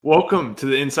Welcome to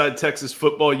the Inside Texas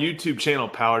Football YouTube channel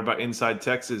powered by Inside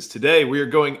Texas. Today, we are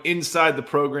going inside the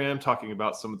program, talking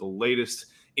about some of the latest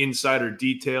insider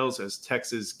details as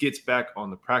Texas gets back on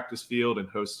the practice field and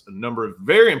hosts a number of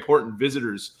very important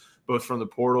visitors, both from the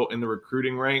portal and the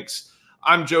recruiting ranks.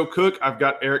 I'm Joe Cook. I've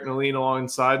got Eric Naleen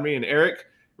alongside me. And Eric,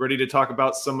 ready to talk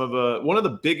about some of one of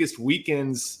the biggest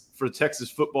weekends for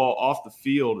Texas football off the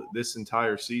field this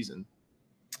entire season.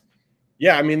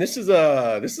 Yeah, I mean, this is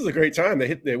a great time.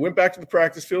 They went back to the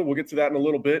practice field. We'll get to that in a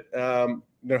little bit.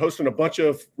 They're hosting a bunch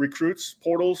of recruits,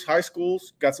 portals, high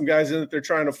schools. Got some guys in that they're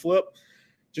trying to flip.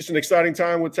 Just an exciting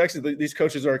time with Texas. These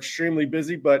coaches are extremely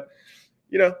busy, but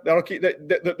that'll keep.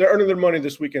 They're earning their money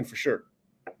this weekend for sure.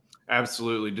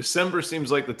 Absolutely, December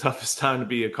seems like the toughest time to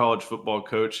be a college football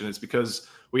coach, and it's because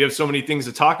we have so many things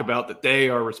to talk about that they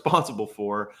are responsible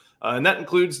for, and that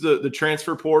includes the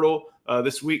transfer portal.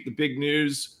 This week, the big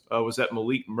news was that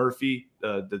Maalik Murphy,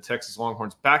 the Texas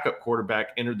Longhorns backup quarterback,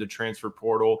 entered the transfer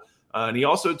portal. And he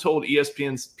also told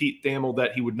ESPN's Pete Thamel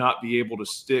that he would not be able to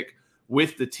stick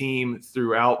with the team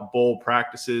throughout bowl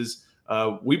practices.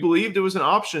 We believed it was an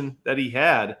option that he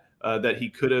had, that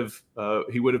he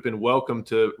would have been welcome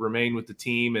to remain with the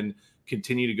team and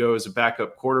continue to go as a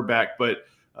backup quarterback. But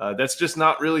that's just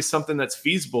not really something that's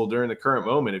feasible during the current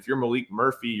moment. If you're Maalik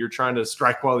Murphy, you're trying to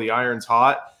strike while the iron's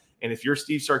hot. And if you're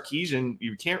Steve Sarkisian,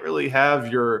 you can't really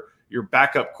have your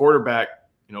backup quarterback,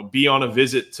 be on a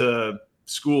visit to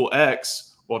school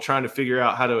X while trying to figure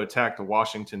out how to attack the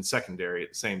Washington secondary at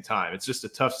the same time. It's just a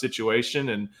tough situation.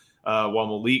 And while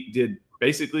Maalik did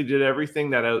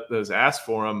everything that was asked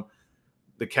for him,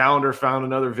 the calendar found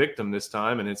another victim this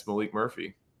time, and it's Maalik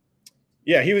Murphy.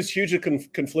 Yeah, he was hugely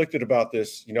conflicted about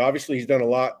this. Obviously he's done a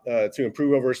lot to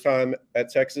improve over his time at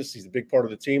Texas. He's a big part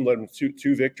of the team, led him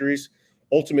two victories.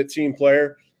 Ultimate team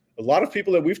player. A lot of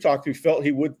people that we've talked to felt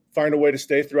he would find a way to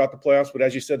stay throughout the playoffs, but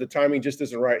as you said, the timing just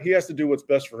isn't right. He has to do what's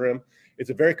best for him. It's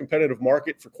a very competitive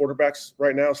market for quarterbacks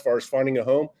right now as far as finding a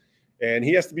home, and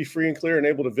he has to be free and clear and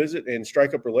able to visit and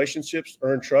strike up relationships,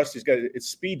 earn trust. It's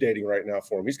speed dating right now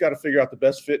for him. He's got to figure out the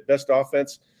best fit, best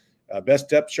offense, best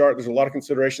depth chart. There's a lot of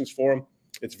considerations for him.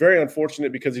 It's very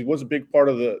unfortunate because he was a big part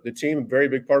of the team, a very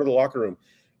big part of the locker room.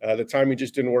 The timing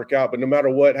just didn't work out. But no matter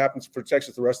what happens for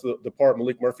Texas, the rest of the part,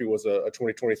 Maalik Murphy was a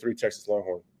 2023 Texas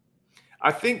Longhorn.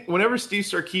 I think whenever Steve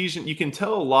Sarkisian, you can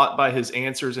tell a lot by his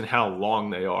answers and how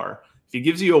long they are. If he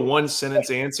gives you a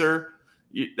one-sentence answer,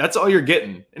 that's all you're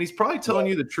getting. And he's probably telling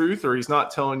you the truth, or he's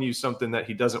not telling you something that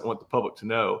he doesn't want the public to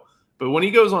know. But when he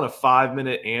goes on a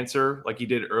 5-minute answer like he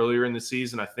did earlier in the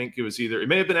season, I think it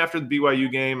may have been after the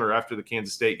BYU game or after the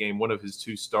Kansas State game, one of his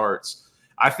two starts.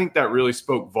 I think that really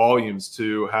spoke volumes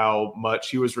to how much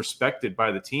he was respected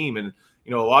by the team. And,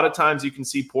 a lot of times you can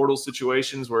see portal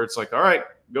situations where it's like, all right,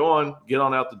 go on, get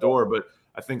on out the door. But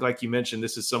I think, like you mentioned,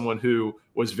 this is someone who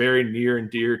was very near and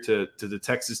dear to the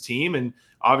Texas team. And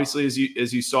obviously,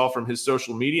 as you saw from his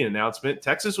social media announcement,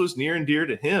 Texas was near and dear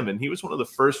to him. And he was one of the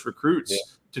first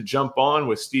recruits to jump on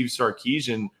with Steve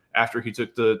Sarkisian after he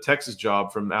took the Texas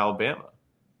job from Alabama.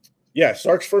 Yeah,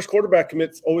 Sark's first quarterback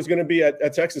commit's always going to be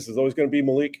at Texas. Is always going to be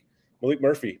Maalik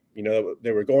Murphy.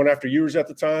 They were going after Ewers at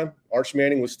the time. Arch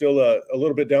Manning was still a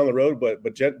little bit down the road, but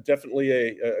definitely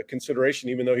a consideration,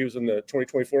 even though he was in the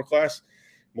 2024 class.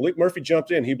 Maalik Murphy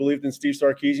jumped in. He believed in Steve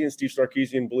Sarkisian. Steve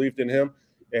Sarkisian believed in him,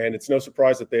 and it's no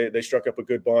surprise that they struck up a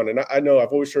good bond. And I know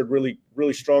I've always heard really,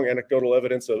 really strong anecdotal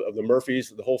evidence of the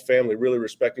Murphys, the whole family really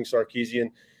respecting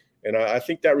Sarkisian, and I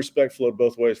think that respect flowed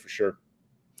both ways for sure.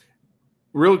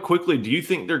 Real quickly, do you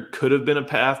think there could have been a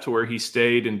path to where he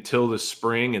stayed until the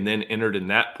spring and then entered in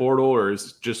that portal, or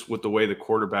is just with the way the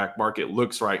quarterback market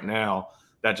looks right now,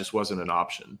 that just wasn't an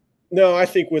option? No, I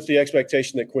think with the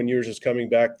expectation that Quinn Ewers is coming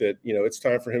back, that it's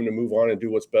time for him to move on and do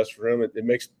what's best for him. It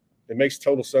makes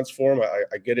total sense for him.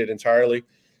 I get it entirely.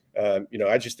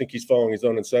 I just think he's following his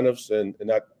own incentives, and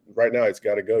that right now it's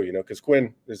got to go. Because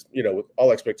Quinn is, with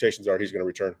all expectations are he's going to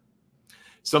return.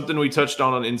 Something we touched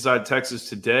on Inside Texas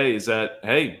today is that,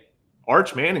 hey,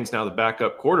 Arch Manning's now the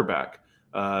backup quarterback.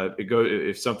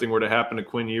 If something were to happen to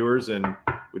Quinn Ewers, and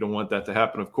we don't want that to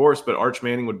happen, of course, but Arch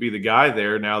Manning would be the guy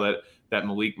there now that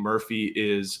Maalik Murphy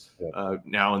is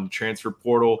now in the transfer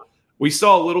portal. We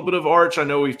saw a little bit of Arch. I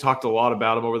know we've talked a lot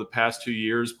about him over the past 2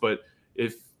 years, but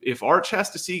if Arch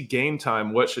has to see game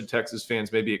time, what should Texas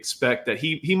fans maybe expect that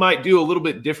he might do a little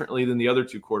bit differently than the other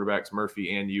two quarterbacks,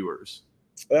 Murphy and Ewers?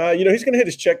 He's going to hit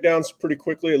his checkdowns pretty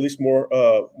quickly, at least more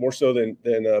so than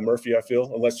Murphy, I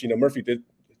feel, unless, Murphy did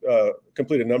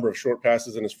complete a number of short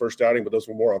passes in his first outing, but those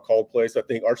were more on called plays. I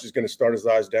think Arch is going to start his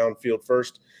eyes downfield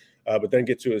first. but then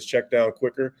get to his check down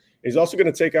quicker. He's also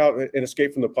going to take out and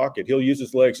escape from the pocket. He'll use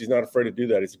his legs. He's not afraid to do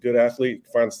that. He's a good athlete. He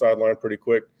can find the sideline pretty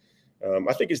quick.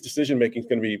 I think his decision making is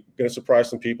going to surprise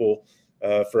some people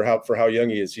for how young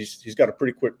he is. He's got a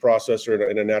pretty quick processor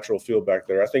and a natural feel back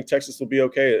there. I think Texas will be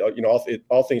okay.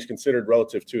 All things considered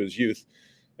relative to his youth.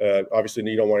 Obviously,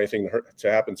 you don't want anything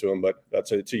to happen to him, but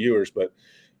to yours. But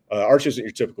Arch isn't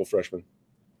your typical freshman.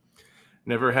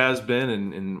 Never has been,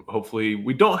 and hopefully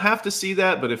we don't have to see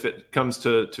that. But if it comes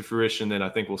to fruition, then I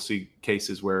think we'll see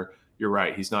cases where you're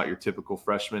right. He's not your typical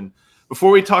freshman.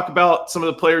 Before we talk about some of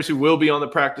the players who will be on the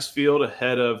practice field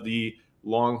ahead of the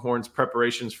Longhorns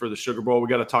preparations for the Sugar Bowl, we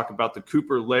got to talk about the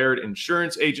Cooper Laird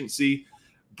Insurance Agency.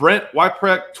 Brent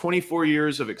Wyprecht, 24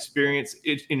 years of experience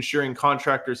insuring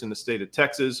contractors in the state of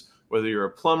Texas, whether you're a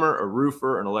plumber, a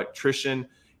roofer, an electrician.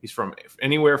 He's from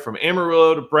anywhere from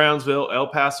Amarillo to Brownsville, El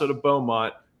Paso to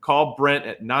Beaumont. Call Brent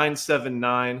at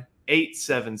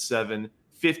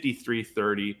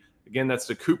 979-877-5330. Again, that's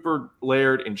the Cooper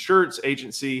Laird Insurance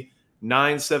Agency,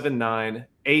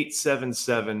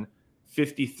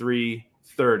 979-877-5330.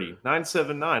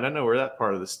 979. I know where that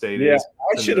part of the state is.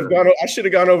 I should have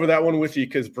gone over that one with you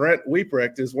because Brent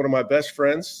Wyprecht is one of my best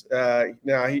friends.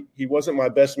 Now he wasn't my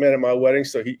best man at my wedding,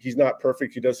 so he's not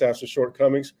perfect. He does have some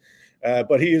shortcomings.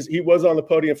 But he was on the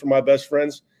podium for my best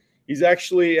friends. He's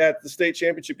actually at the state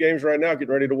championship games right now,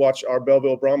 getting ready to watch our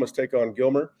Belleville Brahmas take on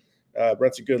Gilmer.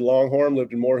 Brent's a good Longhorn,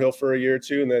 lived in Moore for a year or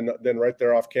two, and then right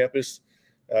there off campus.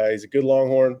 He's a good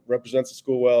Longhorn, represents the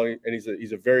school well, and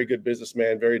he's a very good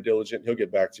businessman, very diligent. He'll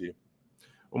get back to you.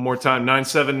 One more time,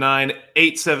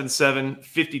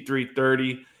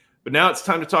 979-877-5330. But now it's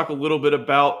time to talk a little bit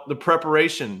about the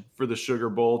preparation for the Sugar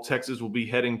Bowl. Texas will be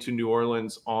heading to New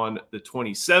Orleans on the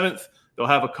 27th. They'll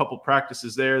have a couple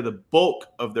practices there. The bulk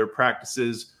of their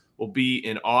practices will be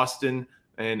in Austin.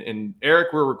 And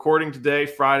Eric, we're recording today,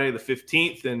 Friday the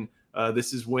 15th, and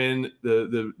this is when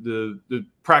the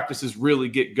practices really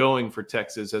get going for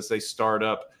Texas as they start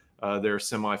up their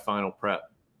semifinal prep.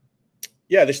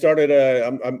 Yeah, they started.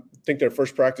 I think their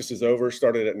first practice is over.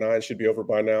 Started at 9, should be over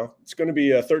by now. It's going to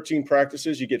be 13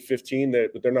 practices. You get 15,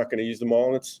 but they're not going to use them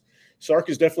all. And Sark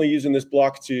is definitely using this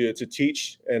block to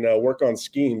teach and work on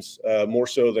schemes more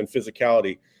so than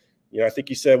physicality. I think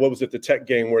he said, what was it, the Tech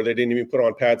game where they didn't even put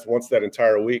on pads once that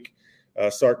entire week.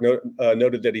 Sark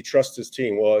noted that he trusts his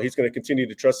team. Well, he's going to continue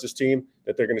to trust his team,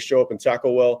 that they're going to show up and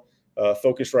tackle well.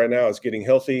 Focus right now is getting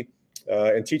healthy.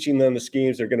 And teaching them the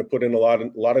schemes. They're going to put in a lot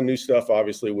of new stuff,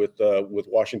 obviously, with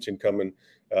Washington coming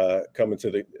to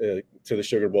the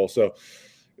Sugar Bowl. So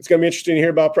it's going to be interesting to hear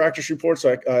about practice reports.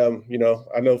 I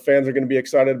know fans are going to be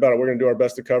excited about it. We're going to do our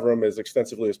best to cover them as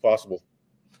extensively as possible.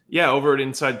 Yeah, over at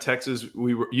Inside Texas,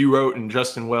 you wrote and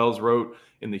Justin Wells wrote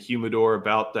in the Humidor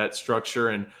about that structure,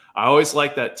 and I always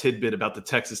like that tidbit about the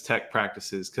Texas Tech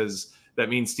practices because that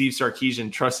means Steve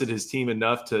Sarkisian trusted his team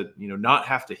enough to, not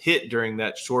have to hit during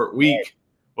that short week.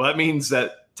 Well, that means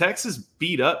that Texas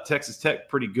beat up Texas Tech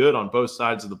pretty good on both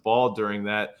sides of the ball during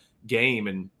that game.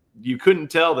 And you couldn't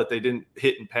tell that they didn't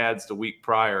hit in pads the week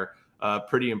prior.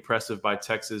 Pretty impressive by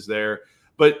Texas there.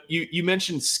 But you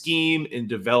mentioned scheme and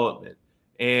development.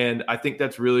 And I think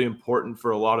that's really important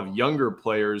for a lot of younger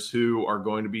players who are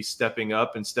going to be stepping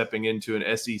up and stepping into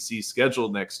an SEC schedule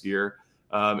next year.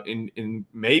 And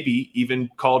maybe even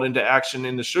called into action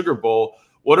in the Sugar Bowl.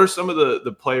 What are some of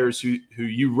the players who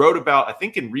you wrote about, I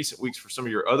think in recent weeks for some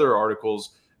of your other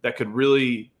articles, that could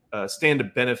really stand to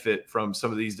benefit from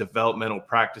some of these developmental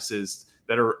practices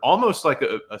that are almost like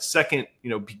a second,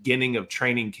 beginning of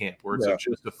training camp where it's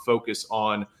just a focus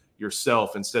on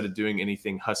yourself instead of doing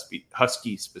anything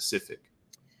Husky specific?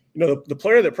 The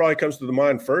player that probably comes to the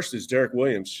mind first is Derek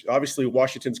Williams. Obviously,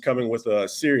 Washington's coming with a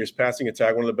serious passing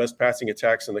attack, one of the best passing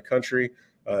attacks in the country.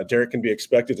 Derek can be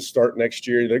expected to start next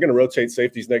year. They're going to rotate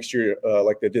safeties next year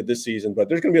like they did this season, but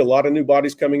there's going to be a lot of new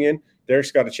bodies coming in.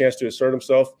 Derek's got a chance to assert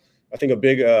himself. I think a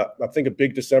big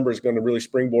December is going to really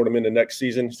springboard him into next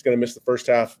season. He's going to miss the first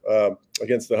half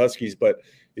against the Huskies, but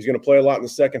he's going to play a lot in the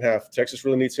second half. Texas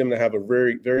really needs him to have a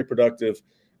very, very productive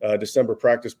December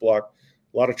practice block.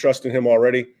 A lot of trust in him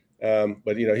already.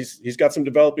 But he's got some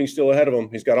developing still ahead of him.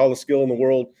 He's got all the skill in the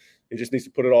world. He just needs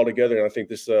to put it all together. And I think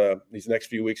these next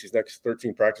few weeks, these next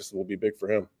 13 practices will be big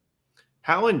for him.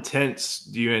 How intense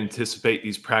do you anticipate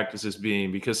these practices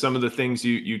being? Because some of the things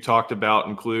you talked about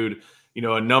include,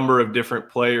 a number of different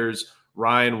players,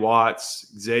 Ryan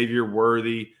Watts, Xavier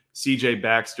Worthy, CJ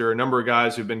Baxter, a number of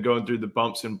guys who've been going through the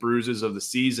bumps and bruises of the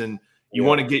season. You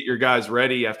want to get your guys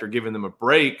ready after giving them a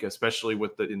break, especially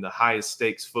in the highest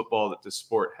stakes football that the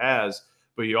sport has.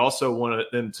 But you also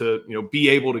want them to, be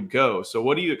able to go. So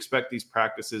what do you expect these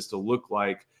practices to look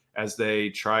like as they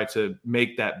try to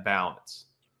make that balance.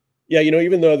 Yeah,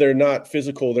 even though they're not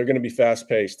physical, they're going to be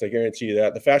fast-paced. I guarantee you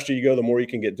that. The faster you go, the more you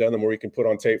can get done, the more you can put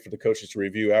on tape for the coaches to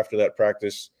review after that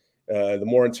practice. The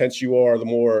more intense you are, the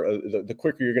more the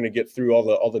quicker you're going to get through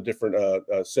all the different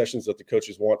sessions that the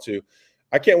coaches want to.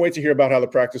 I can't wait to hear about how the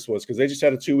practice was, because they just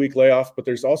had a 2-week layoff, but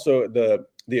there's also the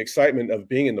excitement of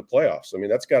being in the playoffs. I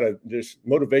mean, this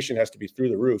motivation has to be through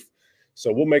the roof.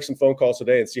 So we'll make some phone calls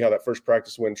today and see how that first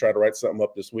practice went and try to write something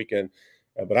up this weekend.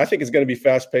 But I think it's going to be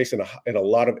fast-paced and a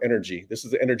lot of energy. This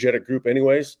is an energetic group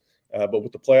anyways, but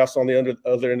with the playoffs on the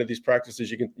other end of these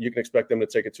practices, you can expect them to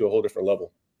take it to a whole different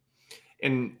level.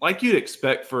 And like you'd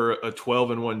expect for a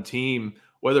 12-1 team,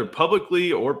 whether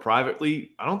publicly or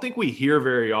privately, I don't think we hear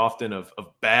very often of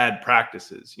bad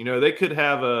practices. They could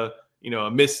have a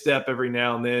misstep every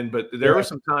now and then, but there were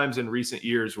some times in recent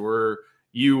years where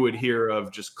you would hear of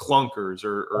just clunkers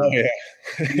or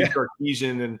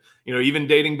Cartesian, and even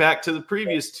dating back to the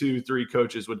previous 2-3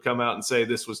 coaches would come out and say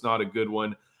this was not a good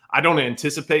one. I don't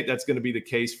anticipate that's going to be the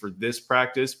case for this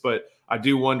practice, but I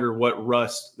do wonder what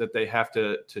rust that they have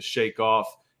to shake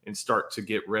off and start to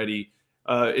get ready.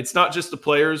 It's not just the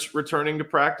players returning to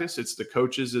practice, it's the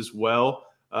coaches as well.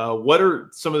 What are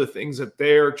some of the things that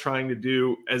they're trying to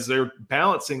do as they're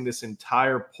balancing this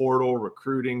entire portal,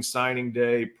 recruiting, signing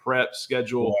day, prep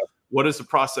schedule? Yeah. What does the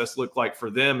process look like for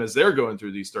them as they're going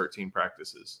through these 13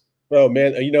 practices? Oh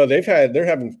man, they're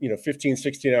having 15,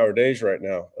 16-hour days right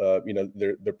now.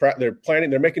 They're planning,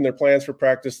 they're making their plans for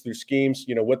practice through schemes.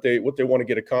 What they want to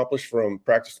get accomplished from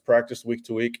practice to practice, week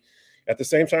to week. At the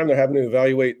same time, they're having to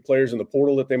evaluate players in the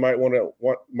portal that they might want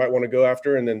to go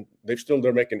after, and then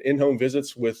they're making in-home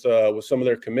visits with some of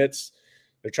their commits.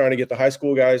 They're trying to get the high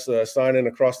school guys signing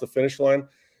across the finish line.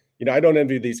 I don't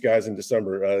envy these guys in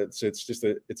December. It's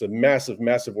a massive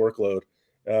workload.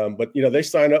 But they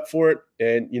sign up for it,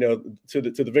 and to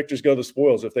the victors go the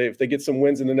spoils. If they get some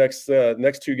wins in the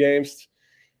next 2 games,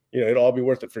 it'll all be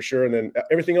worth it for sure. And then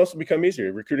everything else will become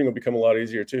easier. Recruiting will become a lot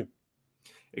easier too.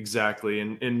 Exactly.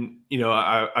 And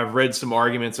I've read some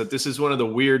arguments that this is one of the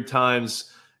weird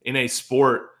times in a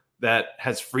sport that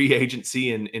has free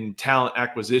agency and talent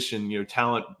acquisition,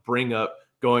 talent bring up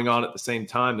going on at the same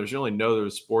time. There's really no other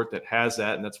sport that has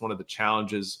that. And that's one of the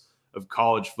challenges of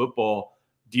college football.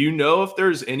 Do you know if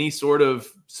there's any sort of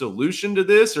solution to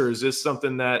this, or is this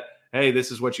something that, hey, this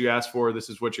is what you asked for, this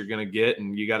is what you're going to get,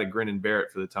 and you got to grin and bear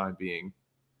it for the time being?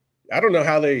 I don't know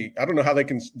how they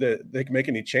can make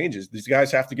any changes. These guys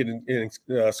have to get in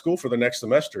school for the next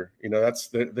semester.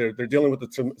 They're dealing with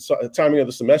the timing of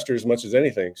the semester as much as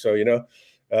anything. So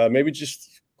maybe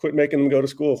just quit making them go to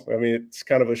school. I mean, it's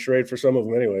kind of a charade for some of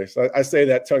them anyway. So I say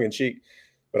that tongue in cheek,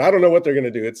 but I don't know what they're going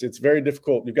to do. It's very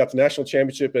difficult. You've got the national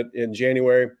championship in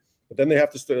January, but then they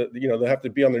have to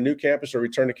be on their new campus or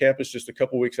return to campus just a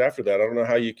couple weeks after that. I don't know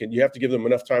how you have to give them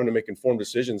enough time to make informed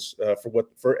decisions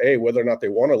for A, whether or not they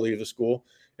want to leave the school,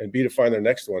 and B, to find their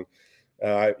next one.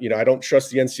 I don't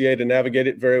trust the NCAA to navigate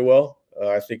it very well.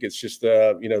 I think it's just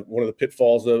one of the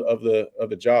pitfalls of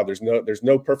the job. There's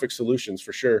no perfect solutions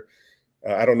for sure.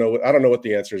 I don't know what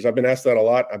the answer is. I've been asked that a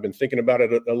lot. I've been thinking about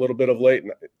it a little bit of late,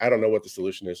 and I don't know what the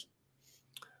solution is.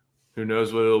 Who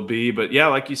knows what it'll be? But yeah,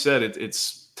 like you said,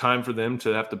 it's time for them to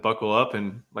have to buckle up.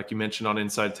 And like you mentioned on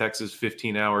Inside Texas,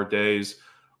 15-hour days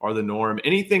are the norm.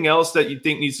 Anything else that you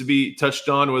think needs to be touched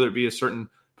on, whether it be a certain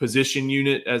position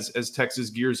unit as Texas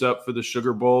gears up for the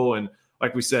Sugar Bowl? And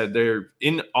like we said, they're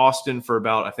in Austin for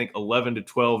about, I think, 11 to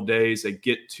 12 days. They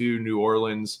get to New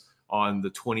Orleans on the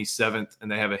 27th, and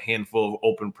they have a handful of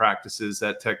open practices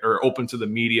that open to the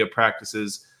media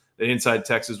practices that Inside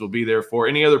Texas will be there for.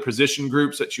 Any other position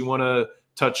groups that you want to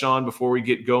touch on before we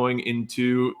get going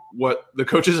into what the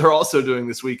coaches are also doing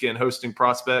this weekend, hosting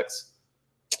prospects?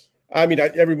 I mean,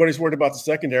 everybody's worried about the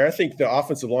secondary. I think the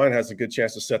offensive line has a good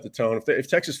chance to set the tone. If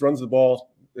Texas runs the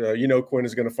ball, Quinn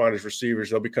is going to find his receivers.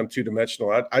 They'll become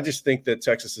two-dimensional. I just think that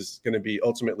Texas is going to be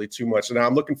ultimately too much. And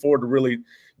I'm looking forward to really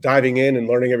diving in and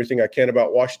learning everything I can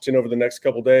about Washington over the next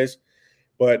couple of days.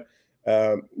 But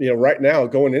right now,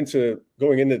 going into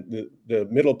the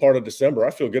middle part of December,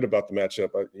 I feel good about the matchup.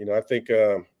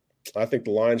 I think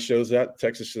the line shows that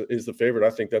Texas is the favorite.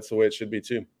 I think that's the way it should be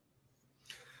too.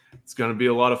 It's going to be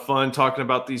a lot of fun talking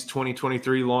about these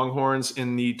 2023 Longhorns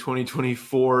in the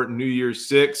 2024 New Year's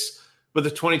Six. But the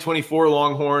 2024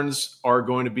 Longhorns are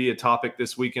going to be a topic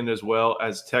this weekend, as well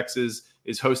as Texas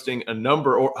is hosting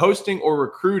or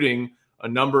recruiting a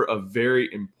number of very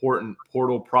important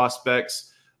portal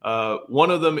prospects. One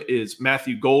of them is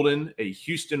Mathew Golden, a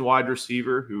Houston wide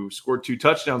receiver who scored 2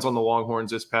 touchdowns on the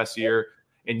Longhorns this past year.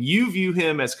 And you view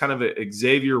him as kind of a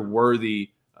Xavier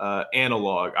Worthy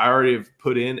analog. I already have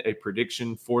put in a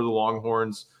prediction for the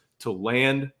Longhorns to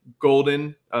land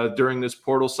Golden during this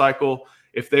portal cycle.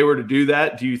 If they were to do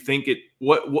that, do you think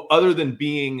what other than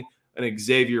being an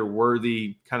Xavier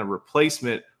Worthy kind of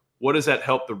replacement, what does that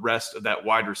help the rest of that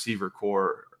wide receiver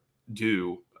core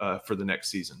do for the next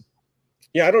season?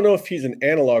 Yeah, I don't know if he's an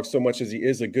analog so much as he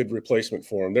is a good replacement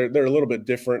for him. They're a little bit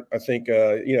different. I think,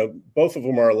 both of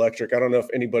them are electric. I don't know if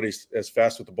anybody's as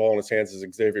fast with the ball in his hands as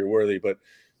Xavier Worthy, but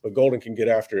Golden can get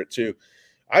after it too.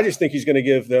 I just think he's going to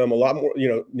give them a lot more,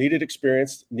 needed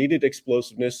experience, needed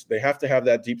explosiveness. They have to have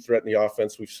that deep threat in the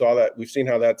offense. We've seen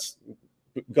how that's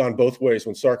gone both ways.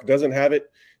 When Sark doesn't have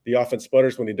it, the offense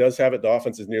sputters. When he does have it, the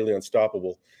offense is nearly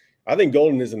unstoppable. I think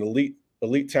Golden is an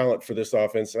elite talent for this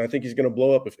offense, and I think he's going to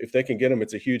blow up. If they can get him,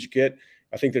 it's a huge get.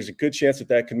 I think there's a good chance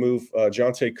that can move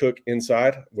Jonte Cook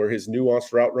inside, where his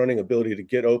nuanced route running, ability to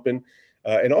get open,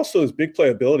 and also his big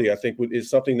playability, I think, is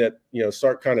something that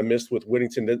Sark kind of missed with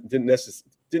Whittington. Didn't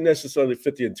necessarily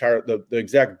fit the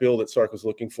exact bill that Sark was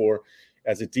looking for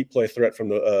as a deep play threat from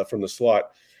the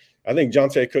slot. I think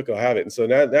Jonte Cook will have it. And so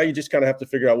now you just kind of have to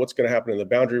figure out what's going to happen in the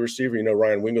boundary receiver.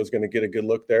 Ryan Wingo is going to get a good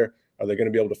look there. Are they going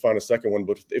to be able to find a second one?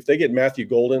 But if they get Mathew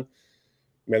Golden,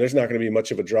 man, there's not going to be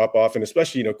much of a drop-off. And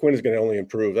especially, Quinn is going to only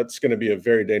improve. That's going to be a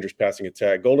very dangerous passing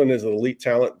attack. Golden is an elite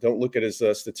talent. Don't look at his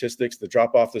statistics. The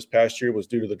drop-off this past year was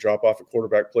due to the drop-off at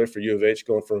quarterback play for U of H,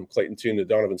 going from Clayton Tune to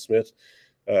Donovan Smith.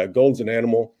 Golden's an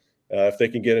animal. If they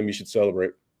can get him, you should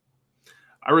celebrate.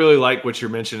 I really like what you're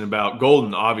mentioning about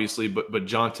Golden, obviously, but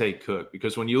Jonte Cook,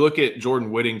 because when you look at Jordan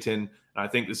Whittington, I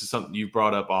think this is something you've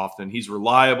brought up often. He's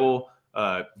reliable.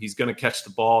 He's going to catch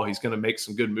the ball. He's going to make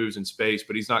some good moves in space,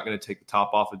 but he's not going to take the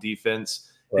top off of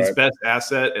defense. Right. His best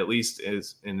asset, at least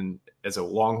as a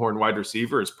Longhorn wide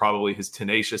receiver, is probably his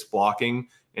tenacious blocking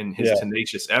and his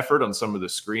tenacious effort on some of the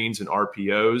screens and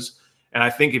RPOs. And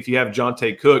I think if you have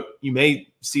Jonte Cook, you may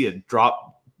see a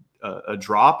drop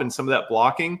in some of that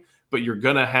blocking, but you're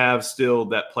going to have still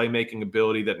that playmaking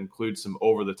ability that includes some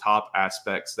over-the-top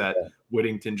aspects that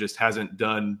Whittington just hasn't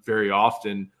done very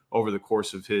often over the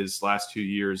course of his last 2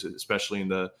 years, especially in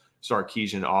the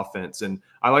Sarkisian offense. And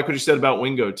I like what you said about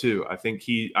Wingo too. I think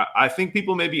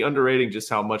people may be underrating just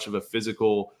how much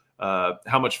physical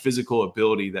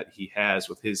ability that he has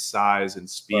with his size and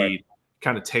speed,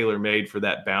 kind of tailor-made for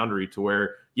that boundary to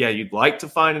where, you'd like to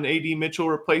find an AD Mitchell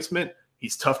replacement.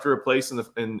 He's tough to replace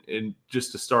in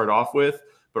just to start off with,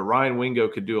 but Ryan Wingo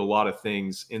could do a lot of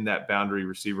things in that boundary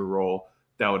receiver role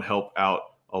that would help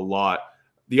out a lot.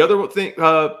 The other thing,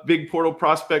 big portal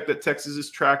prospect that Texas is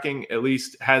tracking, at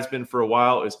least has been for a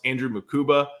while, is Andrew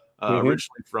Mukuba,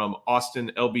 originally from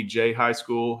Austin LBJ High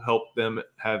School, helped them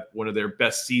have one of their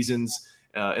best seasons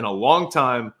in a long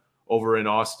time over in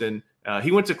Austin.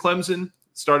 He went to Clemson,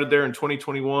 started there in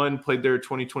 2021, played there in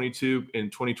 2022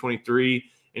 and 2023.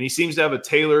 And he seems to have a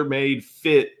tailor-made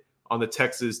fit on the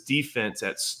Texas defense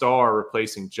at star,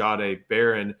 replacing Jahdae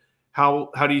Barron.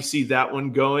 How do you see that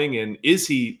one going? And is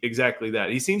he exactly that?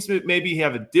 He seems to maybe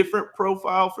have a different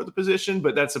profile for the position,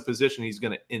 but that's a position he's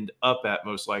going to end up at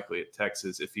most likely at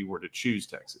Texas if he were to choose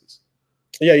Texas.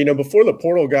 Yeah, before the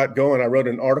portal got going, I wrote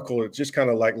an article that just kind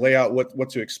of like lay out what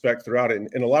to expect throughout it.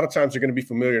 And a lot of times they're going to be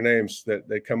familiar names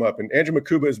that come up. And Andrew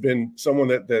Mukuba has been someone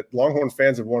that Longhorn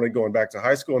fans have wanted going back to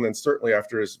high school, and then certainly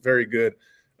after his very good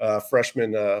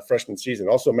freshman season.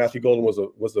 Also, Mathew Golden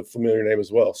was a familiar name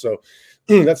as well. So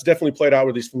that's definitely played out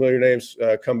where these familiar names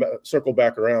circle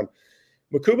back around.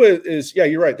 Mukuba is,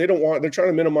 you're right. They're trying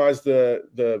to minimize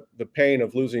the pain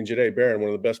of losing Jahdae Barron, one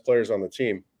of the best players on the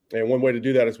team. And one way to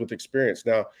do that is with experience.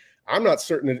 Now, I'm not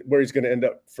certain where he's going to end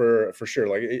up for sure.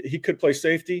 Like, he could play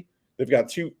safety. They've got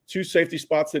two safety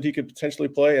spots that he could potentially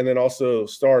play, and then also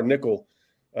star nickel,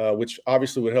 which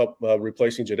obviously would help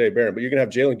replacing Jahdae Barron. But you're going to have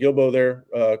Jalen Gilbo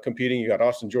there competing. You got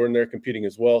Austin Jordan there competing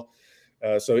as well.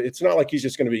 So it's not like he's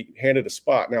just going to be handed a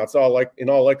spot. Now, in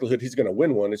all likelihood, he's going to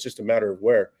win one. It's just a matter of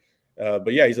where. But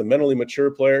he's a mentally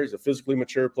mature player. He's a physically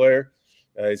mature player.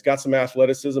 He's got some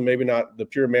athleticism, maybe not the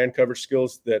pure man coverage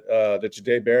skills that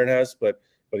Jahdae Barron has, but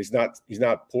he's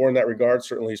not poor in that regard.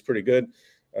 Certainly, he's pretty good.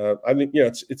 I mean,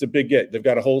 it's a big get. They've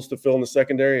got holes to fill in the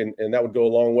secondary, and that would go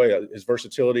a long way. His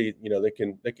versatility, they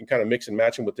can kind of mix and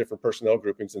match him with different personnel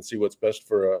groupings and see what's best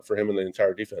for him and the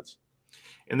entire defense.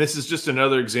 And this is just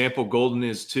another example, Golden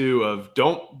is too, of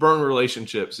don't burn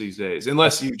relationships these days,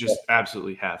 unless you just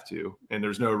absolutely have to, and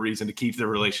there's no reason to keep the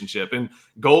relationship. And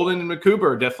Golden and Mukuba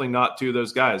are definitely not two of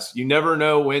those guys. You never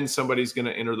know when somebody's going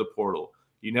to enter the portal.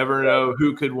 You never know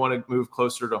who could want to move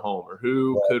closer to home or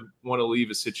who could want to leave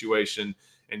a situation.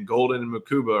 And Golden and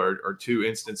Mukuba are two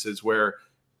instances where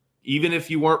even if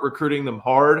you weren't recruiting them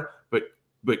hard, but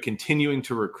but continuing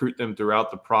to recruit them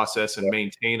throughout the process and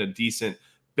maintain a decent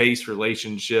base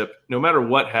relationship, no matter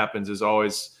what happens, is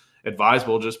always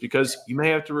advisable, just because you may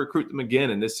have to recruit them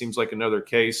again. And this seems like another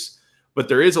case, but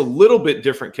there is a little bit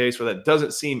different case where that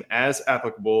doesn't seem as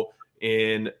applicable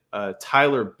in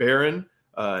Tyler Barron,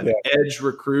 an edge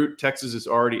recruit. Texas is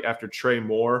already after Trey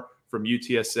Moore from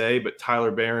UTSA, but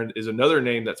Tyler Barron is another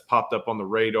name that's popped up on the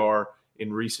radar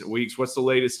in recent weeks. What's the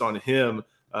latest on him,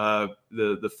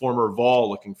 the former Vol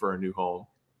looking for a new home?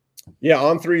 Yeah,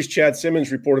 On3's Chad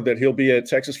Simmons reported that he'll be at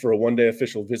Texas for a one-day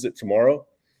official visit tomorrow.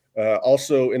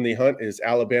 Also in the hunt is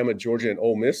Alabama, Georgia, and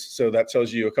Ole Miss. So that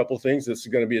tells you a couple of things. This is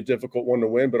going to be a difficult one to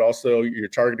win, but also you're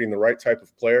targeting the right type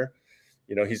of player.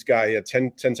 He had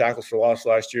 10 tackles for loss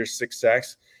last year, 6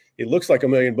 sacks. He looks like $1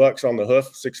 million on the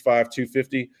hoof, 6'5",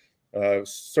 250.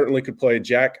 Certainly could play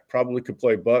Jack, probably could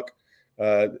play Buck.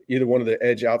 Either one of the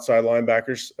edge outside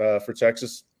linebackers for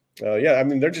Texas.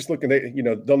 They're just looking.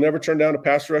 They'll never turn down a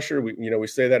pass rusher. We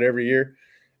say that every year.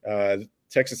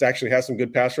 Texas actually has some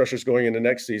good pass rushers going into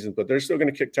next season, but they're still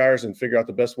going to kick tires and figure out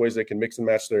the best ways they can mix and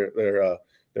match their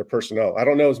personnel. I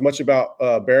don't know as much about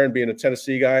Barron being a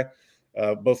Tennessee guy,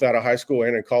 both out of high school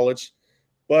and in college,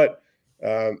 but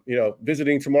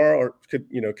visiting tomorrow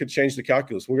could change the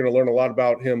calculus. We're going to learn a lot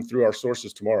about him through our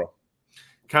sources tomorrow.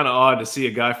 Kind of odd to see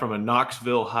a guy from a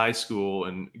Knoxville high school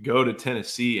and go to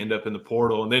Tennessee, end up in the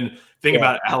portal, and then think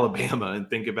about Alabama and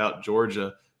think about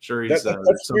Georgia. Sure, he's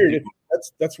that's weird.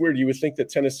 That's weird. You would think that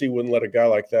Tennessee wouldn't let a guy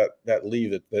like that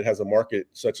leave that has a market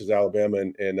such as Alabama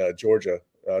and Georgia.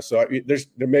 There's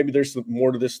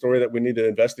more to this story that we need to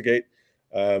investigate.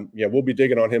 We'll be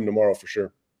digging on him tomorrow for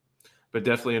sure. But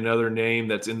definitely another name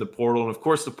that's in the portal, and of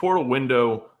course the portal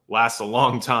window lasts a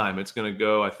long time. It's going to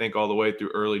go, I think, all the way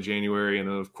through early January. And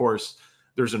then, of course,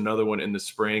 there's another one in the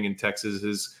spring. And Texas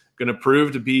is going to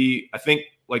prove to be, I think,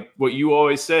 like what you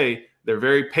always say, they're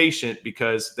very patient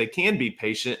because they can be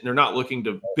patient. And they're not looking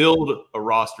to build a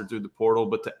roster through the portal,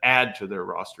 but to add to their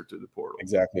roster through the portal.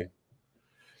 Exactly.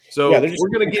 So we're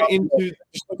going to get into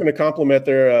just looking to complement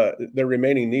their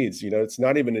remaining needs. It's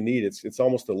not even a need; it's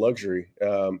almost a luxury.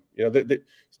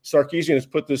 Sarkisian has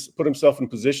put himself in a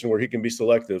position where he can be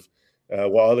selective,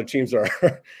 while other teams are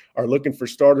looking for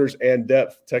starters and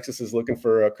depth. Texas is looking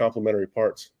for complementary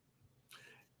parts.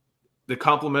 The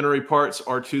complementary parts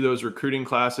are to those recruiting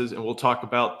classes, and we'll talk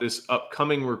about this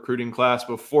upcoming recruiting class.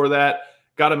 Before that,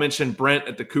 got to mention Brent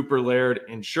at the Cooper Laird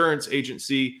Insurance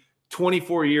Agency.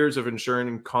 24 years of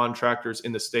insuring contractors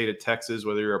in the state of Texas,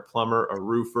 whether you're a plumber, a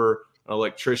roofer, an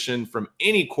electrician from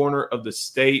any corner of the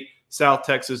state, South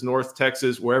Texas, North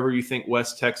Texas, wherever you think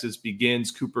West Texas begins,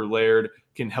 Cooper Laird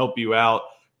can help you out.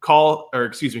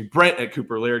 Brent at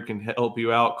Cooper Laird can help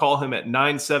you out. Call him at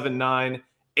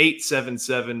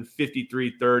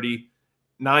 979-877-5330,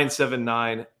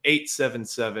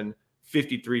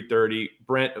 979-877-5330,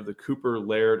 Brent of the Cooper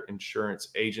Laird Insurance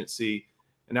Agency.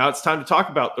 And now it's time to talk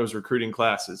about those recruiting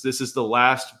classes. This is the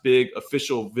last big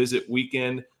official visit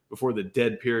weekend before the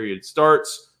dead period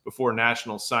starts, before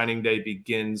National Signing Day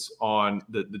begins on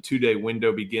the 2-day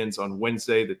window begins on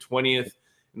Wednesday, the 20th.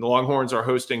 And the Longhorns are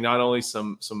hosting not only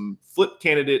some flip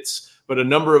candidates, but a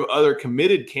number of other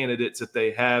committed candidates that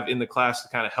they have in the class to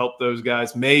kind of help those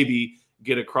guys maybe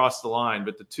get across the line.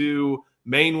 But the two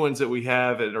main ones that we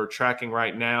have and are tracking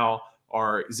right now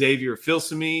are Xavier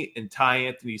Filsaime and Ty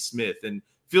Anthony Smith. And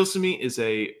Filsaime is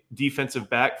a defensive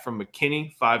back from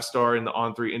McKinney, 5-star in the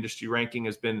On3 industry ranking,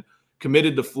 has been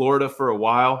committed to Florida for a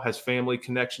while, has family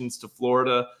connections to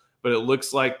Florida, but it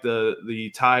looks like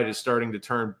the tide is starting to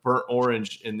turn burnt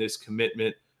orange in this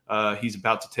commitment. He's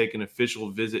about to take an official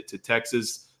visit to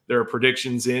Texas. There are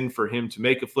predictions in for him to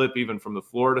make a flip, even from the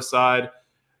Florida side.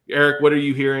 Eric, what are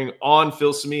you hearing on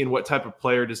Filsaime, and what type of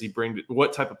player does he bring?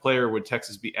 What type of player would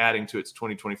Texas be adding to its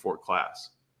 2024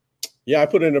 class? Yeah, I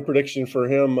put in a prediction for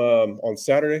him on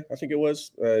Saturday, I think it was.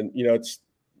 And, it's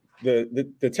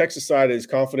the Texas side is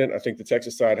confident. I think the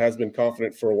Texas side has been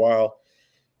confident for a while.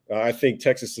 I think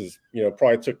Texas is,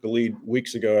 probably took the lead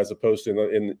weeks ago as opposed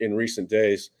to in recent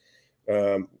days.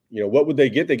 What would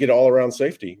they get? They get all-around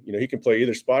safety. He can play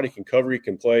either spot. He can cover. He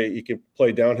can play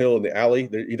downhill in the alley.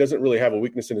 He doesn't really have a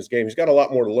weakness in his game. He's got a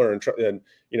lot more to learn, and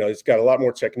he's got a lot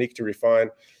more technique to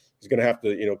refine. He's going to have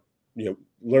to,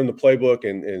 learn the playbook,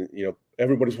 and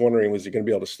everybody's wondering, was he going to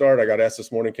be able to start? I got asked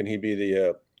this morning, can he be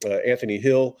the Anthony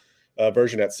Hill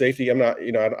version at safety? I'm not,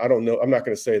 I don't know. I'm not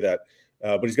going to say that,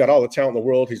 but he's got all the talent in the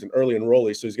world. He's an early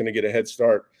enrollee, so he's going to get a head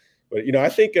start. But I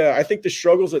think the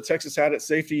struggles that Texas had at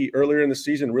safety earlier in the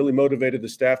season really motivated the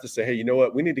staff to say, hey, you know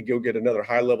what, we need to go get another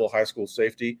high school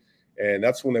safety, and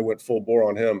that's when they went full bore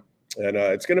on him. And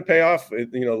it's going to pay off.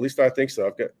 At least I think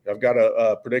so. I've got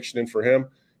a prediction in for him.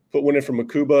 Put one in for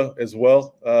Mukuba as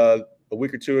well a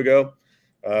week or two ago.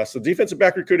 So defensive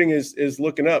back recruiting is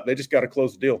looking up. They just got to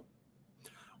close the deal.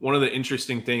 One of the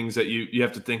interesting things that you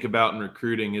have to think about in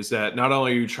recruiting is that not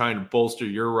only are you trying to bolster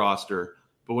your roster,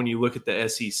 but when you look at the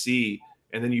SEC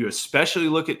and then you especially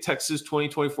look at Texas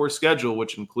 2024 schedule,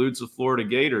 which includes the Florida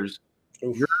Gators,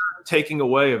 you're taking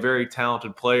away a very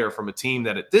talented player from a team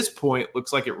that at this point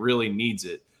looks like it really needs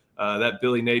it. That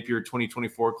Billy Napier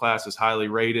 2024 class is highly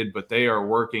rated, but they are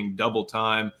working double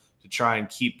time to try and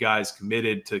keep guys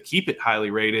committed to keep it highly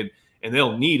rated, and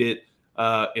they'll need it.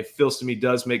 If Phil Stemmy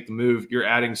does make the move, you're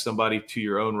adding somebody to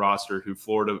your own roster who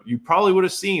Florida you probably would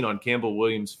have seen on Campbell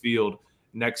Williams Field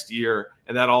next year,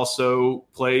 and that also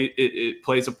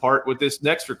plays a part with this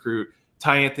next recruit,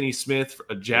 Ty Anthony Smith,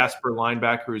 a Jasper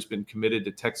linebacker who's been committed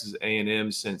to Texas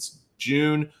A&M since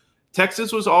June.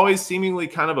 Texas was always seemingly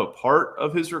kind of a part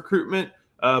of his recruitment,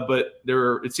 but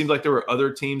it seemed like there were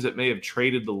other teams that may have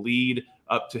traded the lead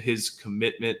up to his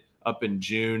commitment up in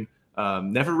June.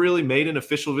 Never really made an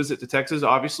official visit to Texas,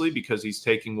 obviously, because he's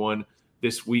taking one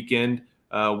this weekend.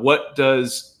 What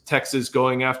does Texas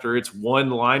going after its one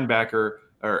linebacker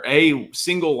or a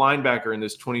single linebacker in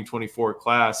this 2024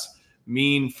 class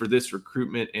mean for this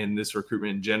recruitment and this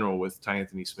recruitment in general with Ty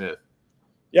Anthony Smith?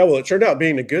 Yeah, well, it turned out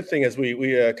being a good thing, as we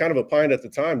kind of opined at the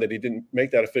time that he didn't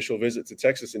make that official visit to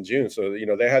Texas in June. So,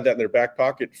 they had that in their back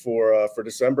pocket for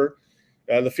December.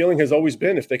 The feeling has always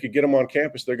been if they could get him on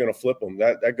campus, they're going to flip him.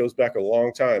 That goes back a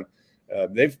long time.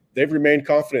 They've remained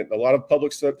confident. A lot of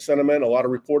public sentiment, a lot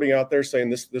of reporting out there saying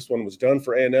this one was done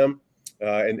for A&M.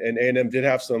 And A&M did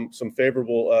have some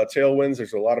favorable tailwinds.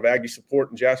 There's a lot of Aggie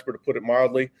support in Jasper, to put it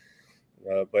mildly.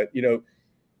 But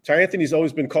Ty Anthony's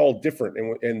always been called different,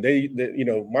 and they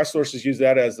my sources use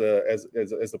that as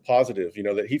a positive.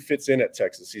 That he fits in at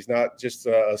Texas. He's not just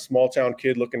a small town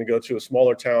kid looking to go to a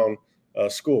smaller town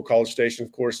school. College Station,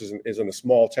 of course, isn't a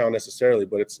small town necessarily,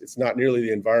 but it's not nearly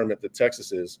the environment that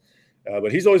Texas is.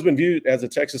 But he's always been viewed as a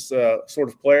Texas sort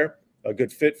of player, a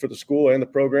good fit for the school and the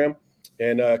program,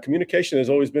 and communication has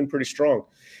always been pretty strong.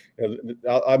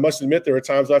 I must admit there were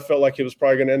times I felt like he was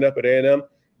probably going to end up at A&M.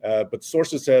 But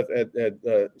sources have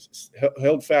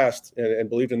held fast and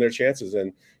believed in their chances.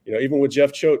 And even with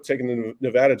Jeff Choate taking the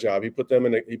Nevada job, he put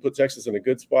Texas in a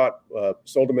good spot,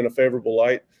 sold them in a favorable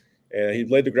light, and he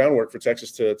laid the groundwork for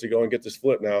Texas to go and get this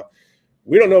flip. Now,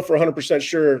 we don't know for 100%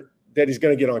 sure that he's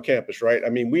going to get on campus, right? I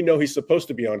mean, we know he's supposed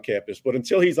to be on campus, but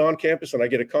until he's on campus and I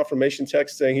get a confirmation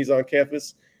text saying he's on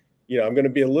campus, I'm going to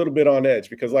be a little bit on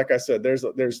edge because, like I said, there's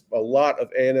a lot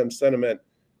of A&M sentiment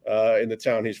in the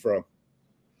town he's from.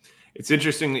 It's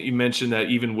interesting that you mentioned that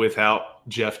even without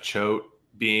Jeff Choate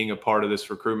being a part of this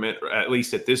recruitment, or at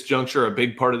least at this juncture, a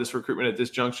big part of this recruitment at this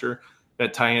juncture,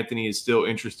 that Ty Anthony is still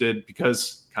interested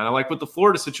because kind of like with the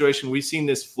Florida situation, we've seen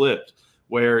this flipped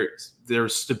where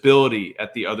there's stability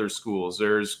at the other schools.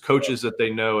 There's coaches that they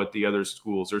know at the other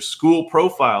schools. There's school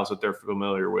profiles that they're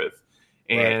familiar with.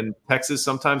 And right. Texas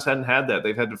sometimes hadn't had that.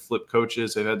 They've had to flip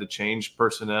coaches. They've had to change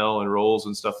personnel and roles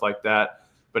and stuff like that.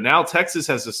 But now Texas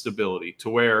has the stability to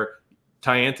where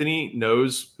Ty Anthony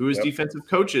knows who his defensive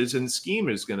coaches and scheme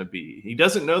is going to be. He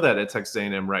doesn't know that at Texas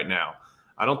A&M right now.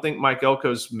 I don't think Mike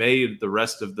Elko's made the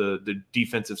rest of the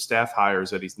defensive staff hires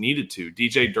that he's needed to.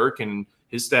 DJ Durkin,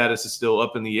 his status is still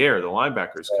up in the air, the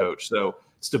linebackers coach. So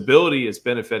stability is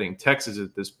benefiting Texas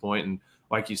at this point. And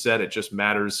like you said, it just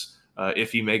matters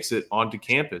if he makes it onto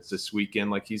campus this weekend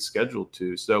like he's scheduled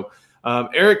to. So,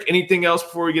 Eric, anything else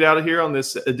before we get out of here on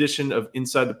this edition of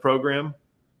Inside the Program?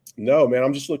 No, man,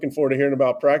 I'm just looking forward to hearing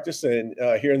about practice and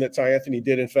hearing that Ty Anthony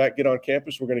did, in fact, get on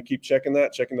campus. We're going to keep checking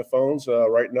the phones,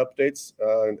 writing updates,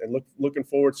 and looking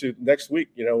forward to next week.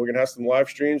 We're going to have some live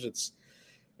streams. It's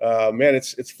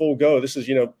full go. This is,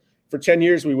 for 10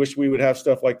 years, we wish we would have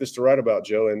stuff like this to write about,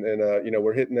 Joe. And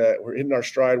we're hitting our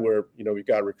stride where, we've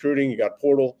got recruiting, you got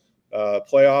portal,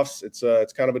 playoffs.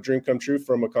 It's kind of a dream come true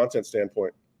from a content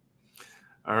standpoint.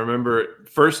 I remember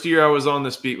first year I was on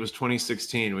this beat was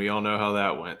 2016. We all know how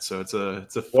that went. So it's a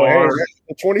far. Well,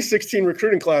 the 2016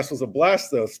 recruiting class was a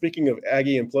blast, though. Speaking of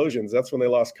Aggie implosions, that's when they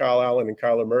lost Kyle Allen and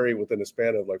Kyler Murray within a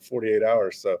span of like 48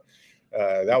 hours. So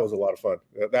that was a lot of fun.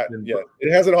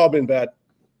 It hasn't all been bad.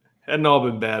 Hadn't all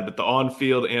been bad, but the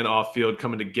on-field and off-field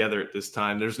coming together at this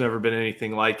time. There's never been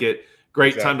anything like it.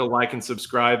 Great time to like and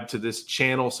subscribe to this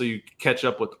channel so you can catch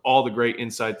up with all the great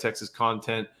Inside Texas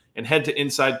content. And head to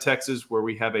Inside Texas, where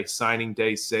we have a signing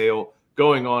day sale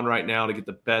going on right now to get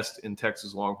the best in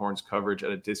Texas Longhorns coverage at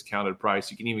a discounted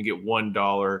price. You can even get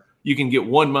 $1. You can get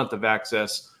 1 month of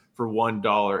access for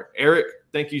 $1. Eric,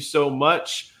 thank you so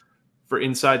much For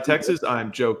Inside Texas,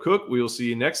 I'm Joe Cook. We will see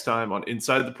you next time on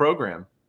Inside the Program.